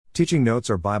Teaching notes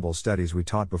are Bible studies we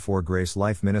taught before Grace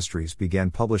Life Ministries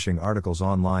began publishing articles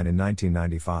online in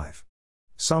 1995.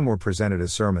 Some were presented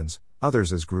as sermons,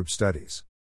 others as group studies.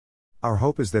 Our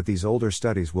hope is that these older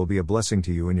studies will be a blessing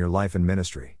to you in your life and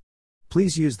ministry.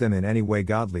 Please use them in any way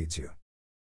God leads you.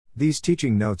 These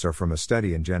teaching notes are from a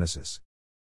study in Genesis.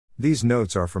 These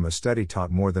notes are from a study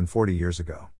taught more than 40 years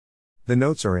ago. The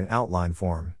notes are in outline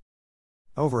form.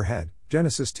 Overhead,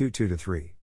 Genesis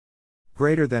 2:2-3.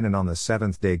 Greater than, and on the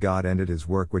seventh day God ended his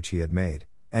work which he had made,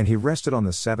 and he rested on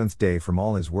the seventh day from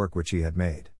all his work which he had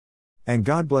made. And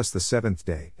God blessed the seventh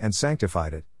day, and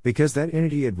sanctified it, because that in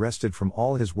it he had rested from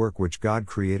all his work which God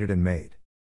created and made.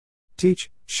 Teach,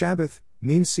 Shabbath,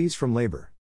 means cease from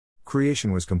labor.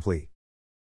 Creation was complete.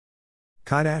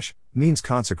 Kadash, means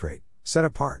consecrate, set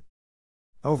apart.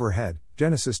 Overhead,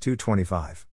 Genesis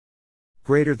 2:25.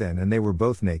 Greater than, and they were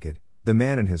both naked, the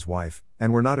man and his wife,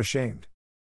 and were not ashamed.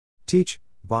 Teach,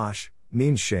 Bosh,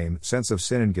 means shame, sense of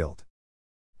sin and guilt.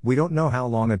 We don't know how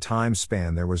long a time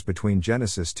span there was between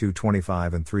Genesis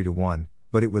 2:25 and 3:1,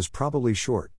 but it was probably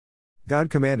short. God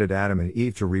commanded Adam and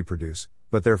Eve to reproduce,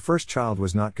 but their first child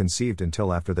was not conceived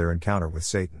until after their encounter with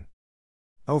Satan.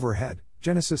 Overhead,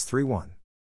 Genesis 3:1.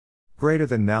 Greater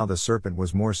than, now the serpent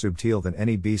was more subtle than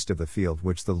any beast of the field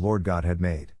which the Lord God had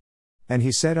made. And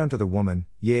he said unto the woman,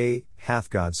 Yea, hath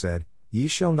God said, Ye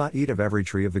shall not eat of every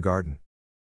tree of the garden.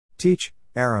 Teach,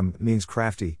 Aram, means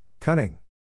crafty, cunning.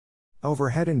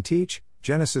 Overhead and teach,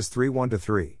 Genesis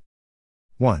 3:1-3.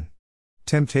 1.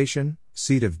 Temptation,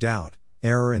 seed of doubt,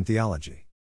 error in theology.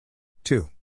 2.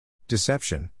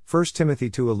 Deception, 1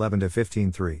 Timothy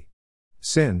 2:11-15:3.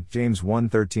 Sin, James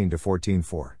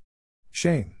 1:13-14:4.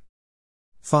 Shame.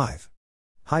 5.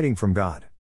 Hiding from God.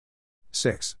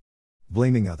 6.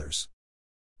 Blaming others.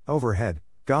 Overhead,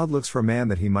 God looks for man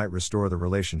that he might restore the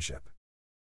relationship.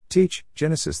 Teach,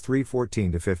 Genesis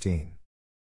 3:14-15.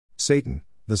 Satan,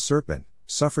 the serpent,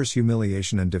 suffers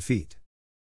humiliation and defeat.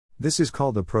 This is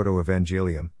called the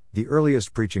Proto-Evangelium, the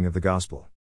earliest preaching of the gospel.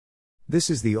 This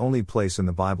is the only place in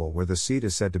the Bible where the seed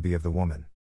is said to be of the woman.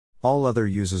 All other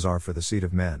uses are for the seed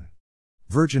of men.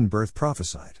 Virgin birth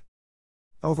prophesied.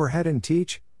 Overhead and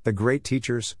teach, the great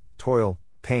teachers, toil,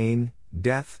 pain,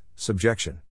 death,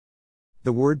 subjection.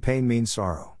 The word pain means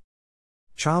sorrow.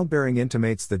 Childbearing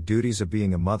intimates the duties of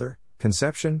being a mother,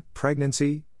 conception,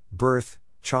 pregnancy, birth,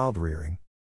 child rearing.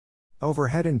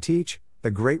 Overhead and teach,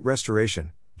 the great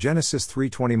restoration, Genesis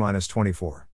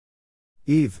 3:20-24.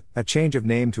 Eve, a change of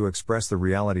name to express the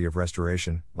reality of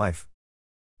restoration, life.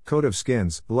 Coat of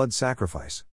skins, blood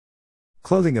sacrifice.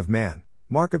 Clothing of man,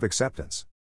 mark of acceptance.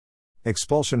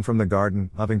 Expulsion from the garden,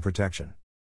 loving protection.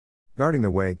 Guarding the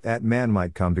way, that man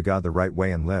might come to God the right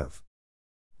way and live.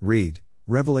 Read,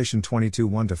 Revelation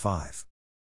 22:1-5.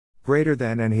 Greater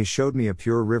than, and he showed me a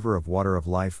pure river of water of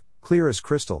life, clear as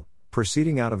crystal,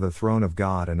 proceeding out of the throne of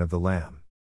God and of the Lamb.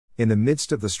 In the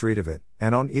midst of the street of it,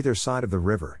 and on either side of the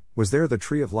river, was there the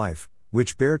tree of life,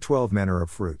 which bare 12 manner of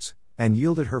fruits, and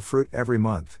yielded her fruit every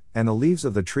month, and the leaves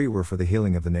of the tree were for the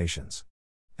healing of the nations.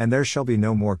 And there shall be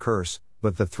no more curse,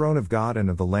 but the throne of God and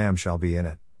of the Lamb shall be in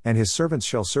it, and his servants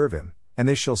shall serve him, and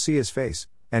they shall see his face,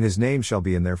 and his name shall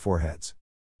be in their foreheads.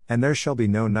 And there shall be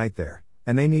no night there,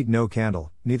 and they need no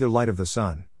candle, neither light of the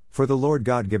sun, for the Lord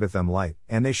God giveth them light,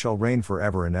 and they shall reign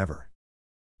forever and ever.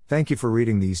 Thank you for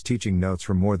reading these teaching notes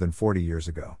from more than 40 years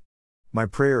ago. My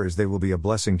prayer is they will be a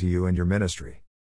blessing to you and your ministry.